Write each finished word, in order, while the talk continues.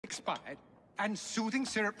expired, and soothing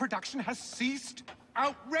syrup production has ceased.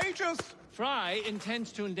 Outrageous! Frye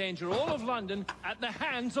intends to endanger all of London at the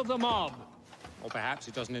hands of the mob. Or perhaps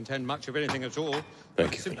he doesn't intend much of anything at all.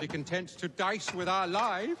 Thank you, Simply content to dice with our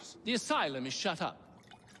lives. The asylum is shut up.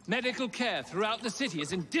 Medical care throughout the city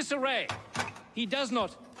is in disarray. He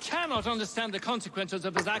cannot understand the consequences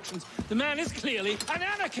of his actions. The man is clearly an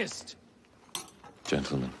anarchist!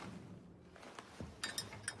 Gentlemen.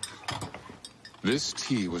 This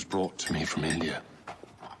tea was brought to me from India.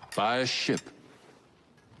 By a ship.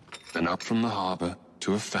 Then up from the harbor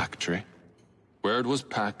to a factory, where it was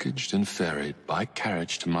packaged and ferried by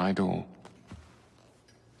carriage to my door.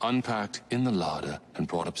 Unpacked in the larder and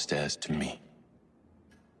brought upstairs to me.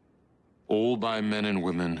 All by men and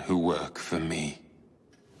women who work for me.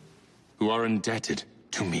 Who are indebted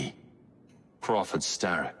to me, Crawford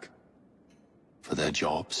Starrick. For their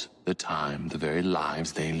jobs, the time, the very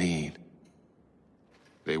lives they lead.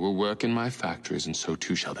 They will work in my factories, and so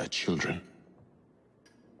too shall their children.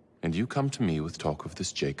 And you come to me with talk of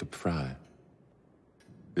this Jacob Frye.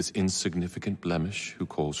 This insignificant blemish who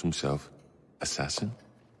calls himself Assassin?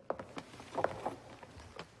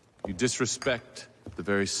 You disrespect the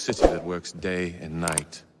very city that works day and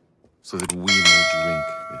night, so that we may drink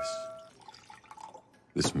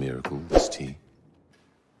this miracle, this tea.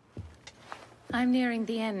 I'm nearing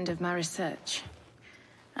the end of my research.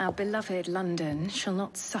 Our beloved London shall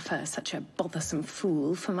not suffer such a bothersome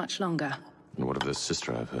fool for much longer. And what of the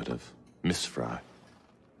sister I've heard of, Miss Frye?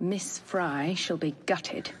 Miss Frye shall be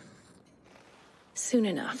gutted. Soon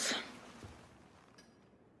enough.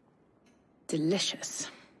 Delicious.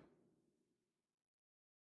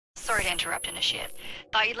 Sorry to interrupt, Initiate.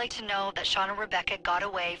 Thought you'd like to know that Sean and Rebecca got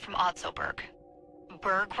away from Otzoberg.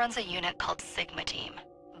 Berg runs a unit called Sigma Team.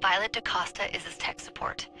 Violet DaCosta is his tech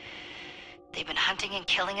support. They've been hunting and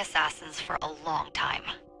killing assassins for a long time.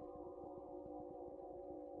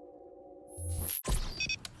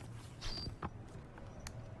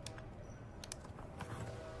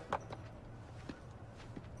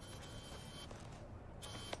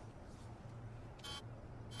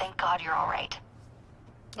 Thank God you're all right.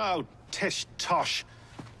 Oh, tish tosh.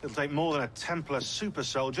 It'll take more than a Templar super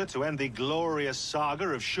soldier to end the glorious saga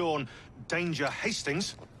of Sean Danger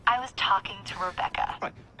Hastings. I was talking to Rebecca.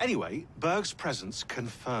 Right. Anyway, Berg's presence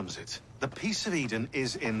confirms it. The Peace of Eden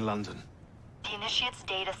is in London. The Initiate's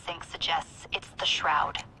data sync suggests it's the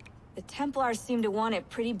Shroud. The Templars seem to want it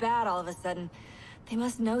pretty bad all of a sudden. They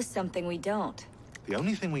must know something we don't. The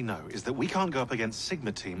only thing we know is that we can't go up against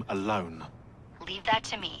Sigma Team alone. Leave that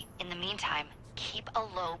to me. In the meantime, keep a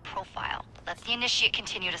low profile. Let the Initiate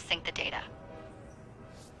continue to sync the data.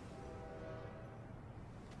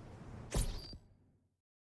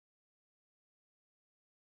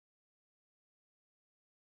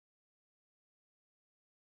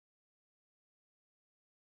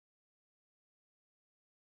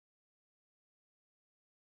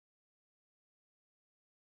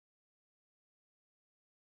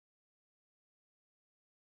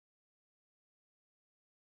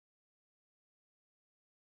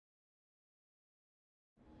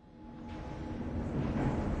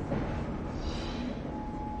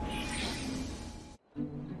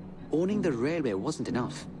 Owning the railway wasn't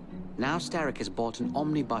enough. Now Starrick has bought an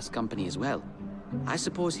omnibus company as well. I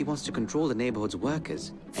suppose he wants to control the neighborhood's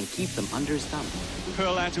workers and keep them under his thumb.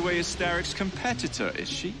 Pearl Attaway is Starrick's competitor, is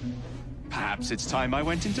she? Perhaps it's time I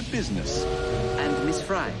went into business. And Miss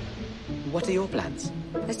Frye, what are your plans?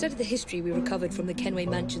 I studied the history we recovered from the Kenway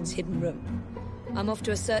Mansion's hidden room. I'm off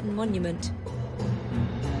to a certain monument.